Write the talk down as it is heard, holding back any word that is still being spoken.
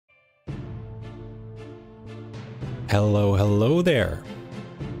Hello, hello there.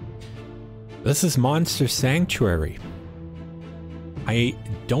 This is Monster Sanctuary. I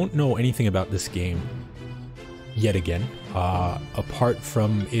don't know anything about this game yet again, apart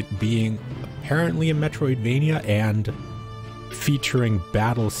from it being apparently a metroidvania and featuring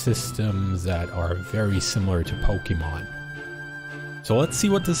battle systems that are very similar to Pokemon. So let's see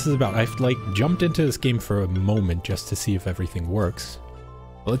what this is about. I've jumped into this game for a moment just to see if everything works.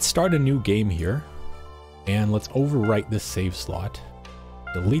 Let's start a new game here. And let's overwrite this save slot.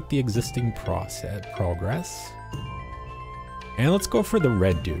 Delete the existing progress. And let's go for the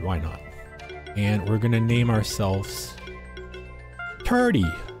red dude, why not? And we're gonna name ourselves Turdy.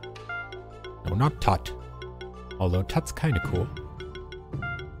 No, not Tut. Although Tut's kinda cool.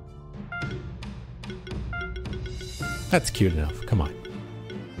 That's cute enough, come on.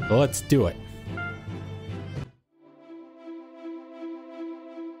 So let's do it.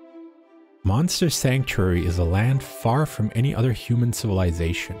 Monster Sanctuary is a land far from any other human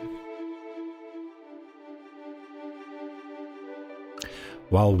civilization.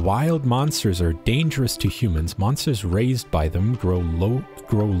 While wild monsters are dangerous to humans, monsters raised by them grow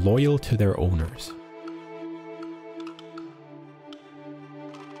loyal to their owners.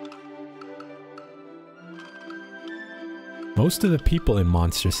 Most of the people in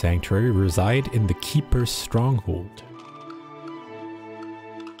Monster Sanctuary reside in the Keeper's Stronghold.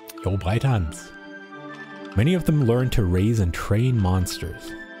 Yo, Breithans. Many of them learn to raise and train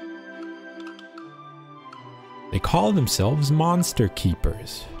monsters. They call themselves Monster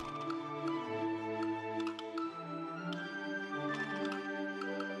Keepers.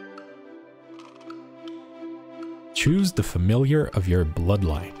 Choose the familiar of your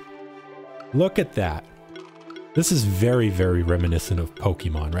bloodline. Look at that. This is very, very reminiscent of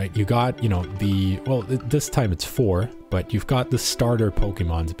Pokemon, right? You got, you know, well, this time it's 4, but you've got the starter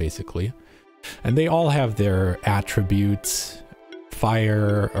Pokemons, basically. And they all have their attributes: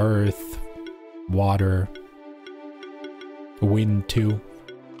 fire, earth, water, wind too.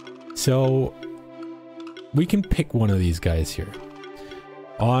 So we can pick one of these guys here.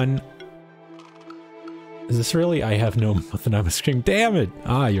 Is this really? I have no nothing on my screen. Damn it!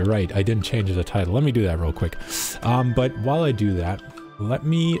 Ah, you're right. I didn't change the title. Let me do that real quick. But while I do that, let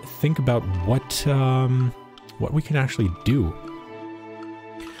me think about what we can actually do.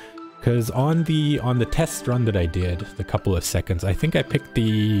 Because on the test run that I did, the couple of seconds, I think I picked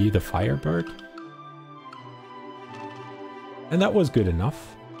the Firebird, and that was good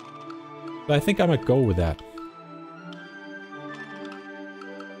enough. But I think I might go with that.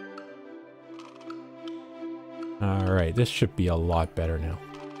 Alright, this should be a lot better now.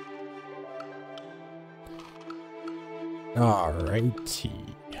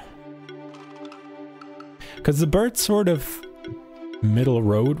 Alrighty. Because the bird's sort of middle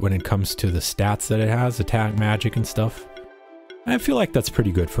road when it comes to the stats that it has, attack, magic, and stuff. I feel like that's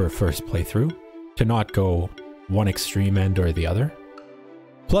pretty good for a first playthrough, to not go one extreme end or the other.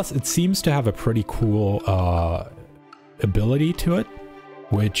 Plus, it seems to have a pretty cool ability to it,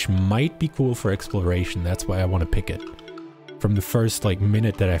 which might be cool for exploration. That's why I want to pick it. From the first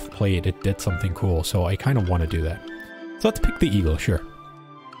minute that I've played, it did something cool, so I kind of want to do that. So let's pick the eagle, sure.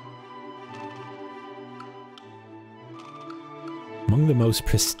 Among the most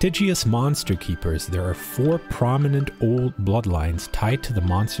prestigious monster keepers, there are 4 prominent old bloodlines tied to the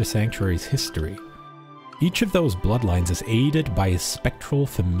Monster Sanctuary's history. Each of those bloodlines is aided by a spectral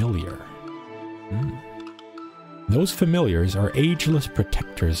familiar. Those familiars are ageless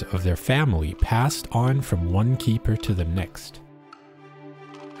protectors of their family, passed on from one keeper to the next.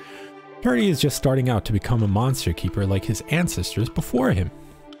 Turdy is just starting out to become a monster keeper like his ancestors before him.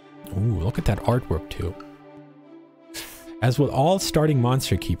 Ooh, look at that artwork too. As with all starting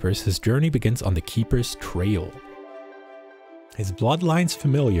monster keepers, his journey begins on the Keeper's Trail. His bloodline's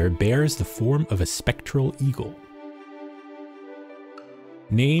familiar bears the form of a spectral eagle.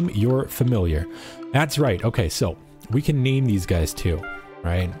 Name your familiar. That's right. Okay, so we can name these guys too,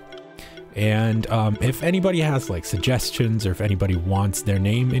 right? And if anybody has suggestions, or if anybody wants their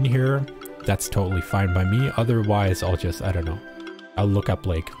name in here, that's totally fine by me. Otherwise, I'll just, I don't know, I'll look up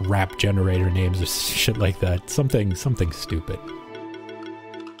rap generator names or shit like that. Something stupid.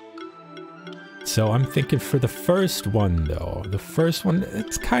 So I'm thinking for the first one though, the first one,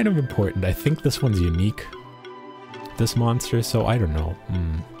 it's kind of important. I think this one's unique, this monster, so I don't know.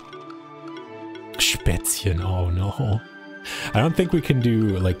 Spätzchen, oh no. I don't think we can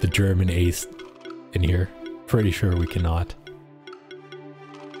do the German ace in here. Pretty sure we cannot.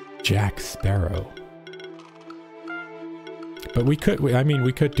 Jack Sparrow. But we could, I mean,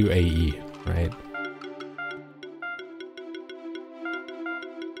 we could do AE, right?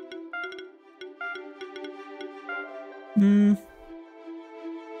 Hmm.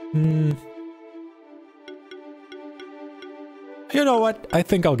 Hmm. You know what? I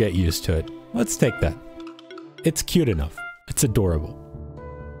think I'll get used to it. Let's take that. It's cute enough. It's adorable.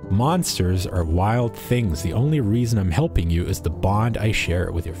 Monsters are wild things. The only reason I'm helping you is the bond I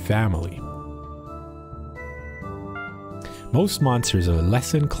share with your family. Most monsters are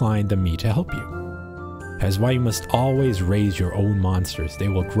less inclined than me to help you. That is why you must always raise your own monsters. They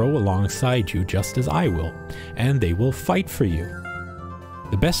will grow alongside you just as I will, and they will fight for you.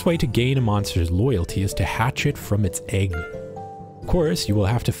 The best way to gain a monster's loyalty is to hatch it from its egg. Of course, you will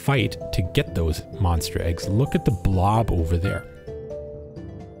have to fight to get those monster eggs. Look at the blob over there.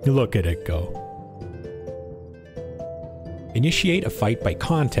 Look at it go. Initiate a fight by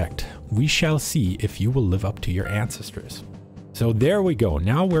contact. We shall see if you will live up to your ancestors. So there we go.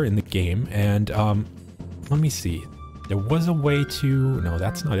 Now we're in the game, and let me see. There was a way to... No,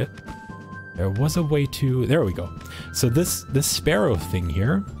 that's not it. There was a way to... There we go. So this sparrow thing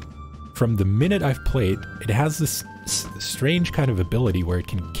here, from the minute I've played, it has this strange kind of ability where it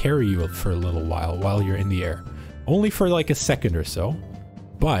can carry you for a little while you're in the air. Only for like a second or so.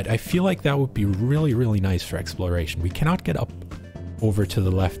 But I feel like that would be really, really nice for exploration. We cannot get up over to the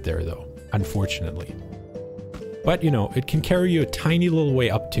left there though, unfortunately. But you know, it can carry you a tiny little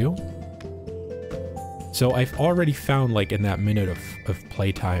way up too. So I've already found, like in that minute of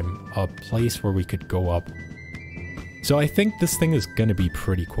playtime, a place where we could go up. So I think this thing is gonna be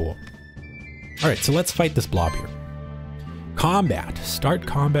pretty cool. Alright, so let's fight this blob here. Combat. Start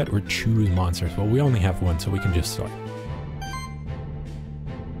combat or choose monsters. Well, we only have one, so we can just start.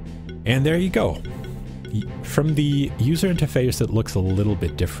 And there you go. From the user interface, it looks a little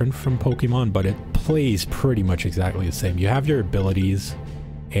bit different from Pokemon, but it plays pretty much exactly the same. You have your abilities,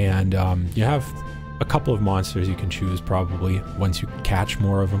 and you have a couple of monsters you can choose probably once you catch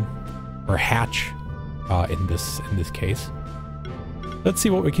more of them, or hatch in this case. Let's see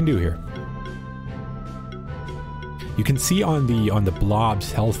what we can do here. You can see on the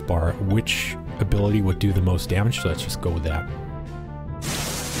blob's health bar which ability would do the most damage, so let's just go with that.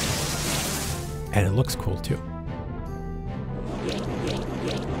 And it looks cool too.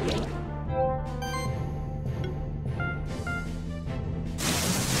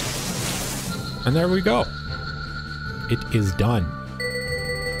 And there we go. It is done.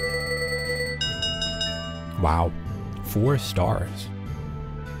 Wow. 4 stars.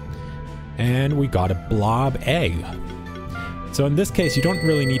 And we got a blob egg. So in this case, you don't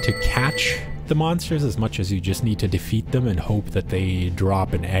really need to catch the monsters as much as you just need to defeat them and hope that they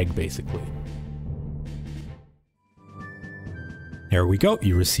drop an egg, basically. There we go,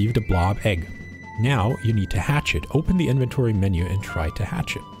 you received a blob egg. Now you need to hatch it. Open the inventory menu and try to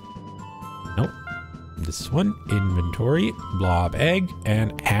hatch it. Nope. This one, inventory, blob egg,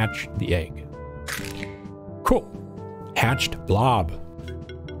 and hatch the egg. Cool. Hatched blob.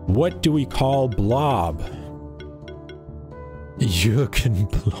 What do we call blob? Jürgen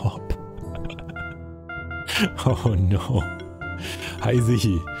Blob. Oh no.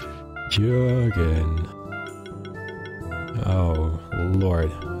 Heiße Jürgen. Oh,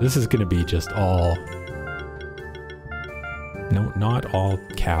 Lord. This is gonna be just all... No, not all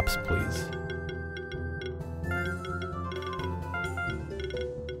caps, please.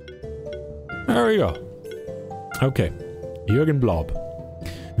 There we go. Okay. Jürgen Blob.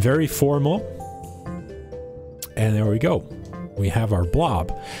 Very formal. And there we go. We have our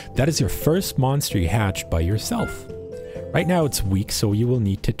blob. That is your first monster you hatched by yourself. Right now it's weak, so you will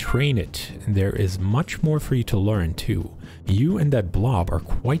need to train it. And there is much more for you to learn too. You and that blob are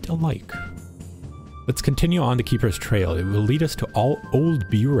quite alike. Let's continue on the Keeper's Trail. It will lead us to old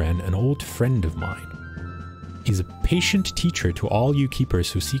Buren, an old friend of mine. He's a patient teacher to all you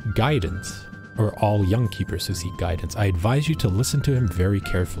keepers who seek guidance, or all young keepers who seek guidance. I advise you to listen to him very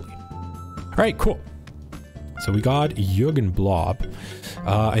carefully. Alright, cool. So we got Jürgen Blob.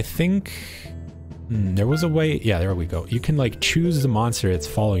 I think there was a way... Yeah, there we go. You can like choose the monster that's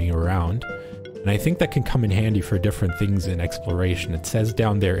following you around. And I think that can come in handy for different things in exploration. It says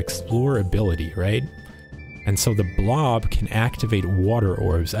down there, explore ability, right? And so the blob can activate water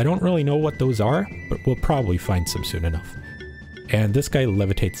orbs. I don't really know what those are, but we'll probably find some soon enough. And this guy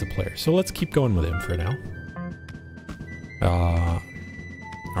levitates the player. So let's keep going with him for now. I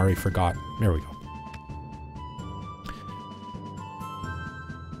already forgot. There we go.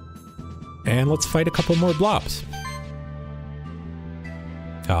 And let's fight a couple more blobs.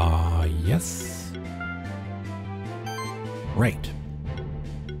 Yes. Right.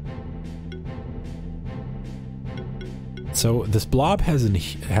 So this blob has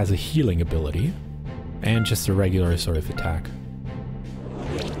a healing ability and just a regular sort of attack.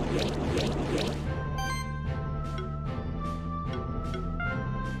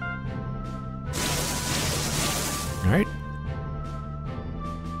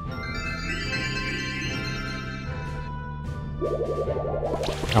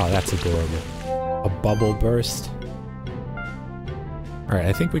 Oh, that's adorable. A bubble burst. Alright,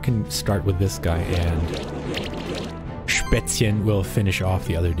 I think we can start with this guy and Spätzchen will finish off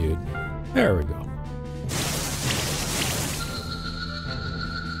the other dude. There we go.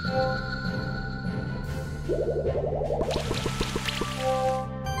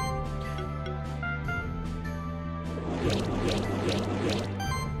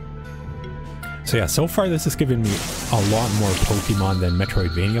 So yeah, so far this has given me a lot more Pokemon than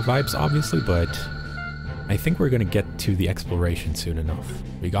Metroidvania vibes, obviously, but I think we're gonna get to the exploration soon enough.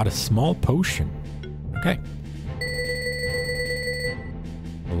 We got a small potion. Okay.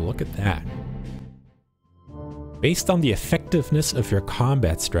 Look at that. Based on the effectiveness of your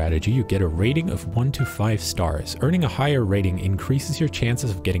combat strategy, you get a rating of 1 to 5 stars. Earning a higher rating increases your chances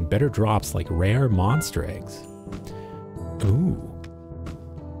of getting better drops like rare monster eggs. Ooh.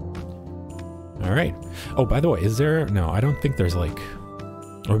 Alright. Oh, by the way, is there... No, I don't think there's like...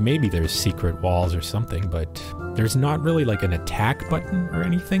 Or maybe there's secret walls or something, but there's not really like an attack button or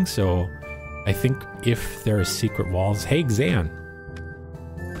anything, so I think if there are secret walls... Hey, Xan!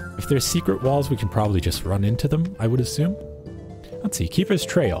 If there's secret walls, we can probably just run into them, I would assume. Let's see. Keeper's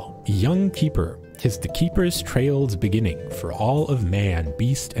Trail. Young Keeper. 'Tis the Keeper's Trail's beginning. For all of man,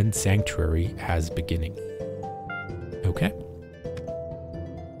 beast, and sanctuary has beginning. Okay.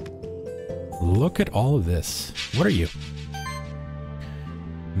 Look at all of this. What are you?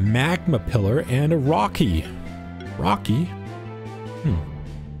 Magma Pillar and a Rocky. Rocky?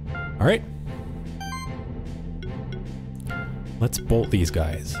 Alright. Let's bolt these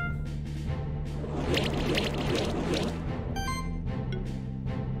guys.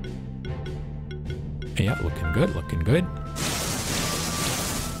 Yeah, looking good, looking good.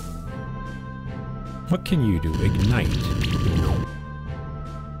 What can you do? Ignite.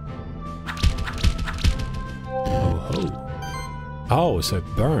 Oh, so it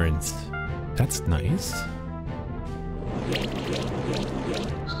burns. That's nice.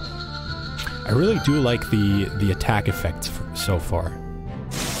 I really do like the attack effects so far.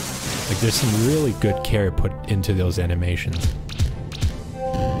 Like, there's some really good care put into those animations.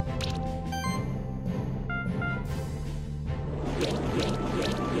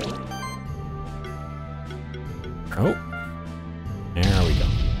 Oh. There we go.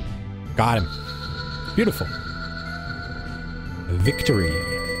 Got him. Beautiful. Victory.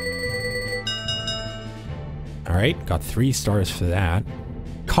 Alright, got 3 stars for that.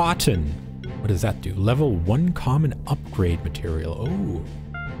 Cotton. What does that do? Level 1 common upgrade material. Oh,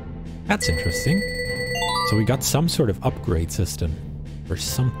 that's interesting. So we got some sort of upgrade system or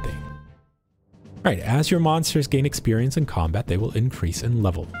something. Alright, as your monsters gain experience in combat, they will increase in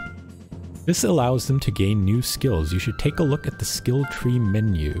level. This allows them to gain new skills. You should take a look at the skill tree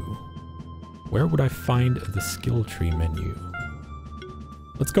menu. Where would I find the skill tree menu?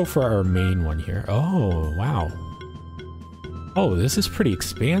 Let's go for our main one here. Oh, wow. Oh, this is pretty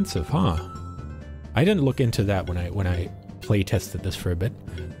expansive, huh? I didn't look into that when I play tested this for a bit.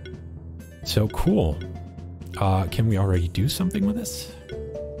 So cool. Can we already do something with this?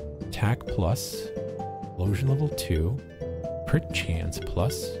 Attack plus, explosion level 2, crit chance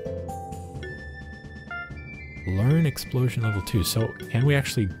plus, learn explosion level 2. So can we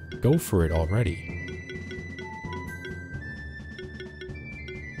actually go for it already?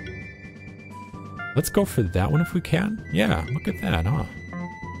 Let's go for that one if we can. Yeah, look at that, huh?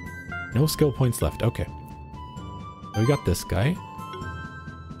 No skill points left. Okay. So we got this guy.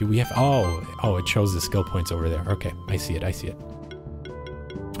 Do we have... Oh, it shows the skill points over there. Okay, I see it, I see it.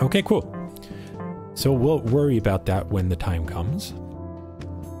 Okay, cool. So we'll worry about that when the time comes.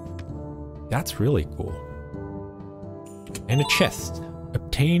 That's really cool. And a chest.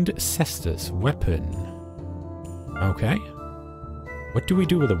 Obtained Cestus weapon. Okay. What do we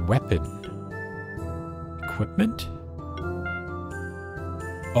do with a weapon? Equipment?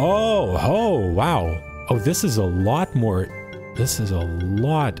 Oh, wow. Oh, this is a lot more... This is a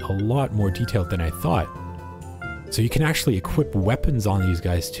lot more detailed than I thought. So you can actually equip weapons on these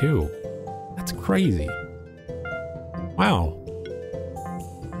guys too. That's crazy. Wow.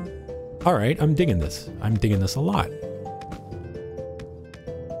 Alright, I'm digging this. I'm digging this a lot.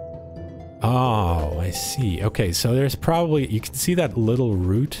 Oh, I see. Okay, so there's probably... You can see that little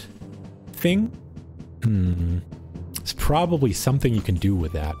root thing? It's probably something you can do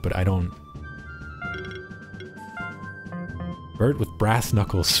with that, but I don't... Bird with brass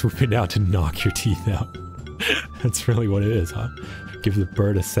knuckles swooping down to knock your teeth out. That's really what it is, huh? Give the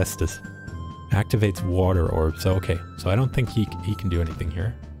bird a cestus. Activates water orbs. Okay, so I don't think he can do anything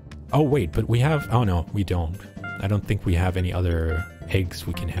here. Oh, wait, but we have... Oh, no, we don't. I don't think we have any other eggs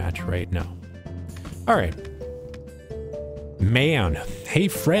we can hatch right now. Alright. Man, hey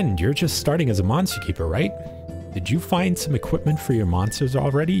friend, you're just starting as a monster keeper, right? Did you find some equipment for your monsters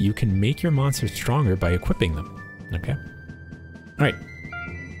already? You can make your monsters stronger by equipping them. Okay. Alright.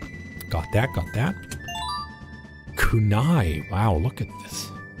 Got that, got that. Kunai. Wow, look at this.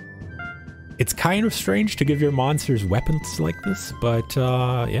 It's kind of strange to give your monsters weapons like this, but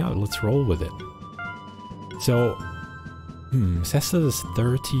yeah, let's roll with it. So, Cessa is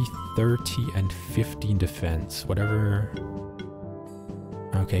 30, 30, and 15 defense. Whatever.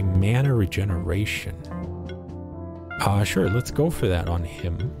 Okay, mana regeneration. Sure, let's go for that on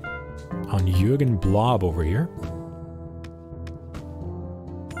him. On Jürgen Blob over here.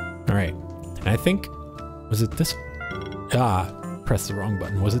 Alright. And I think... Was it this... press the wrong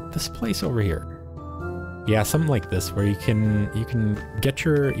button. Was it this place over here? Yeah, something like this where you can get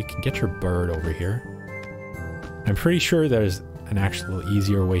your bird over here. I'm pretty sure there's an actual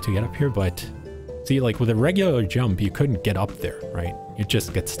easier way to get up here, but see, like with a regular jump, you couldn't get up there, right? You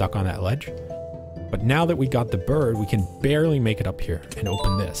just get stuck on that ledge. But now that we got the bird, we can barely make it up here and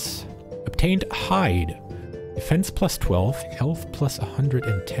open this. Obtained hide. Defense plus 12, health plus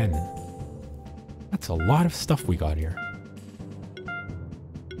 110. That's a lot of stuff we got here.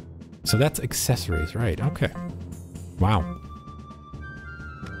 So that's accessories, right? Okay. Wow.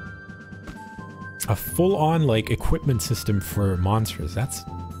 A full-on, like, equipment system for monsters. That's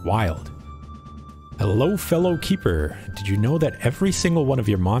wild. Hello, fellow keeper. Did you know that every single one of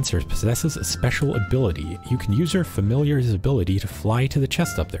your monsters possesses a special ability? You can use your familiar's ability to fly to the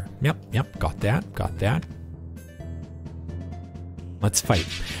chest up there. Yep, got that, got that. Let's fight.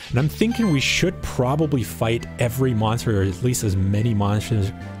 And I'm thinking we should probably fight every monster, or at least as many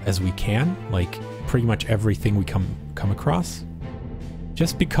monsters as we can. Like, pretty much everything we come across.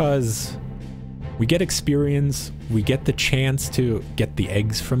 Just because we get experience, we get the chance to get the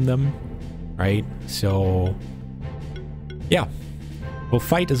eggs from them, right? So, yeah. We'll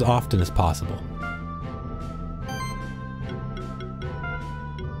fight as often as possible.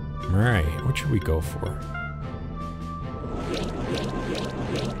 Alright, what should we go for?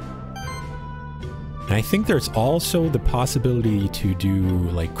 And I think there's also the possibility to do,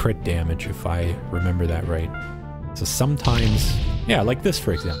 like, crit damage, if I remember that right. So sometimes... Yeah, like this,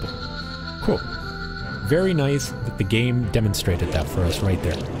 for example. Cool. Very nice that the game demonstrated that for us right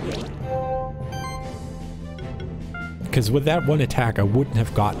there. Because with that one attack, I wouldn't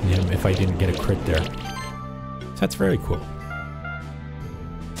have gotten him if I didn't get a crit there. So that's very cool.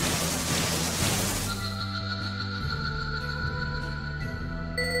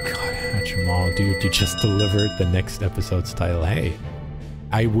 Dude, you just delivered the next episode's title. Hey,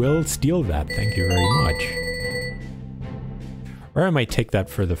 I will steal that. Thank you very much. Or I might take that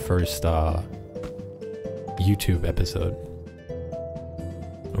for the first YouTube episode.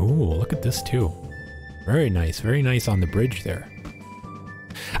 Ooh, look at this too. Very nice on the bridge there.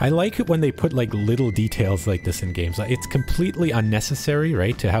 I like it when they put like little details like this in games. Like, it's completely unnecessary,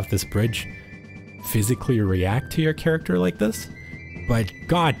 right, to have this bridge physically react to your character like this. But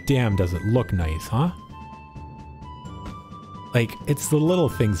goddamn, does it look nice, huh? Like, it's the little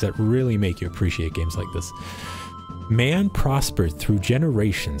things that really make you appreciate games like this. Man prospered through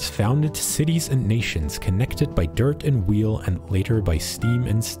generations, founded cities and nations, connected by dirt and wheel, and later by steam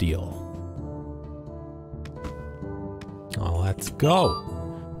and steel. Oh, let's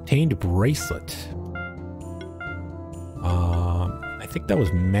go. Obtained bracelet. I think that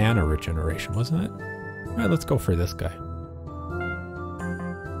was mana regeneration, wasn't it? All right, let's go for this guy.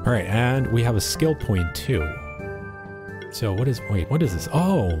 All right, and we have a skill point too. So what is, wait, what is this?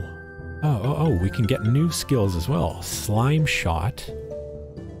 Oh, we can get new skills as well. Slime shot,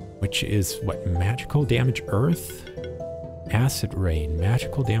 which is what, magical damage earth? Acid rain,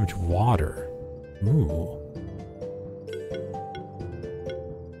 magical damage water. Ooh.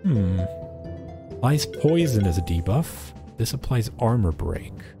 Applies poison as a debuff. This applies armor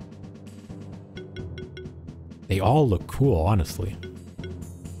break. They all look cool, honestly.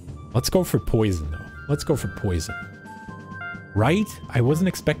 Let's go for poison, though. Let's go for poison. Right? I wasn't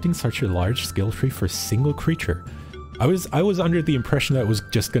expecting such a large skill tree for a single creature. I was under the impression that it was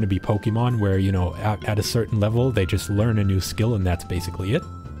just going to be Pokemon where, you know, at a certain level, they just learn a new skill and that's basically it.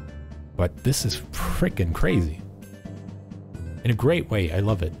 But this is freaking crazy. In a great way. I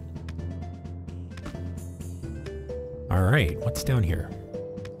love it. Alright, what's down here?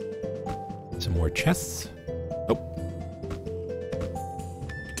 Some more chests.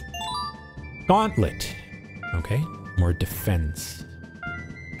 Gauntlet. Okay, more defense.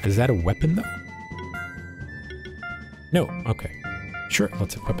 Is that a weapon though? No, okay. Sure,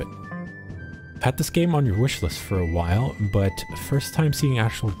 let's equip it. I've had this game on your wish list for a while, but first time seeing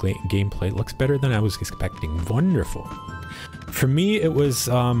actual gameplay looks better than I was expecting. Wonderful. For me, it was,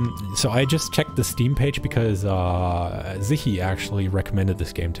 so I just checked the Steam page because Zihi actually recommended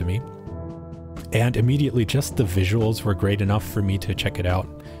this game to me. And immediately just the visuals were great enough for me to check it out.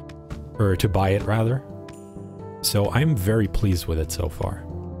 Or to buy it, rather. So I'm very pleased with it so far.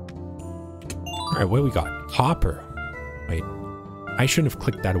 Alright, what do we got? Copper. Wait, I shouldn't have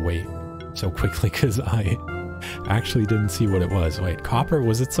clicked that away so quickly because I actually didn't see what it was. Wait, copper,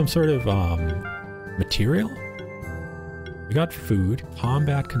 was it some sort of material? We got food,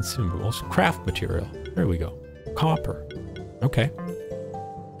 combat consumables, craft material. There we go. Copper. Okay.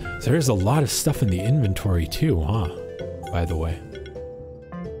 So there's a lot of stuff in the inventory too, huh? By the way.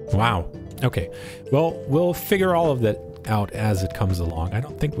 Wow. Okay. Well, we'll figure all of that out as it comes along. I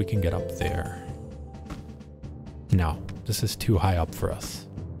don't think we can get up there. No, this is too high up for us.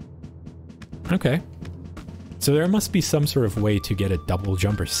 Okay. So there must be some sort of way to get a double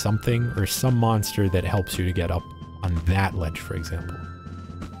jump or something, or some monster that helps you to get up on that ledge, for example.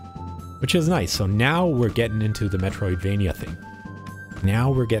 Which is nice. So now we're getting into the Metroidvania thing. Now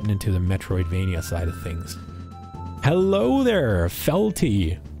we're getting into the Metroidvania side of things. Hello there,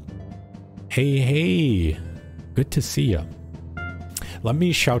 Felty. Hey, hey. Good to see you. Let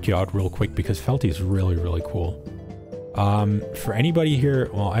me shout you out real quick because Felty is really, really cool. For anybody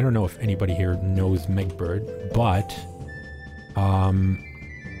here, well, I don't know if anybody here knows Megbird, but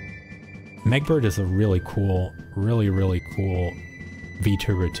Megbird is a really cool, really cool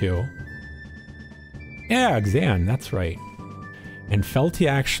VTuber too. Yeah, Xan, that's right. And Felty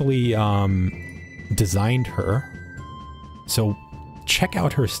actually designed her. So check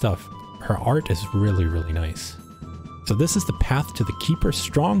out her stuff. Her art is really, really nice. So this is the path to the Keeper's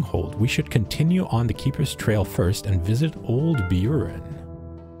stronghold. We should continue on the Keeper's trail first and visit Old Buren.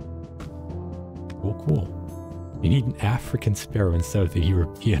 Cool, cool. You need an African sparrow instead of the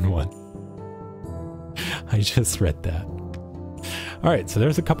European one. I just read that. Alright, so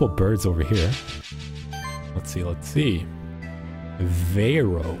there's a couple birds over here. Let's see, let's see.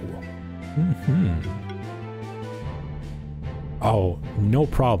 Vero. Oh, no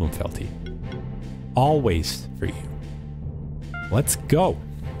problem, Felty. Always for you. Let's go.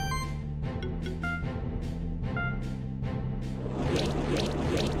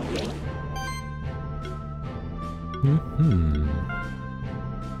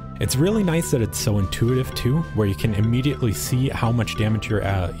 It's really nice that it's so intuitive too, where you can immediately see how much damage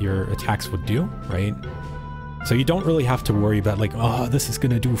your attacks would do, right? So you don't really have to worry about like, oh, this is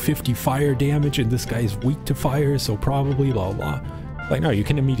gonna do 50 fire damage and this guy's weak to fire, so probably blah blah. Like, no, you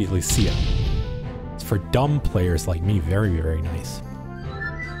can immediately see it. It's for dumb players like me, very, very nice.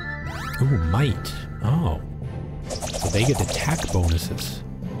 Ooh, might. Oh. So they get attack bonuses.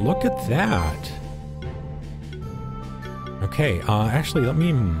 Look at that. Okay, actually, let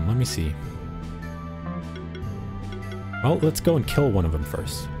me see. Well, let's go and kill one of them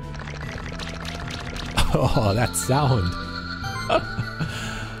first. Oh, that sound.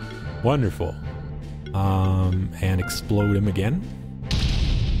 Wonderful. And explode him again.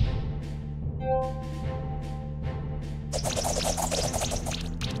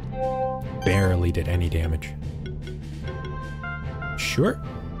 Barely did any damage. Sure.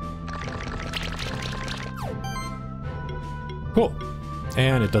 Cool.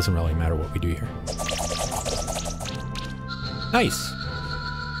 And it doesn't really matter what we do here. Nice.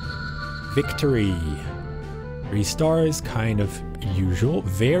 Victory. 3 stars, kind of usual.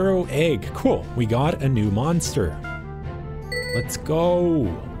 Vero egg. Cool. We got a new monster. Let's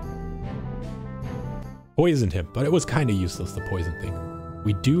go. Poisoned him, but it was kind of useless, the poison thing.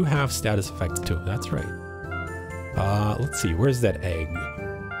 We do have status effects too. That's right. Let's see. Where's that egg?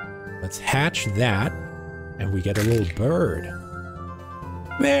 Let's hatch that, and we get a little bird.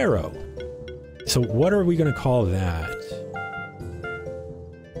 Vero. So what are we going to call that?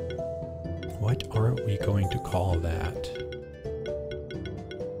 What are we going to call that?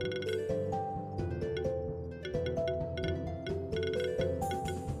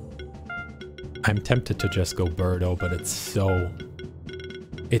 I'm tempted to just go Birdo, but it's so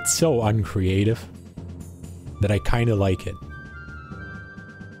uncreative that I kind of like it.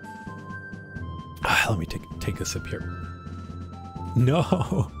 Let me take a sip here. No!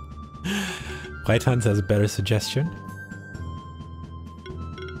 Whitehans has a better suggestion.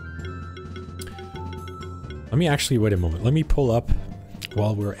 Let me actually, wait a moment. Let me pull up,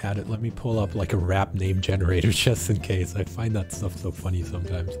 while we're at it, let me pull up like a rap name generator just in case. I find that stuff so funny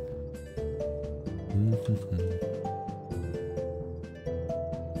sometimes.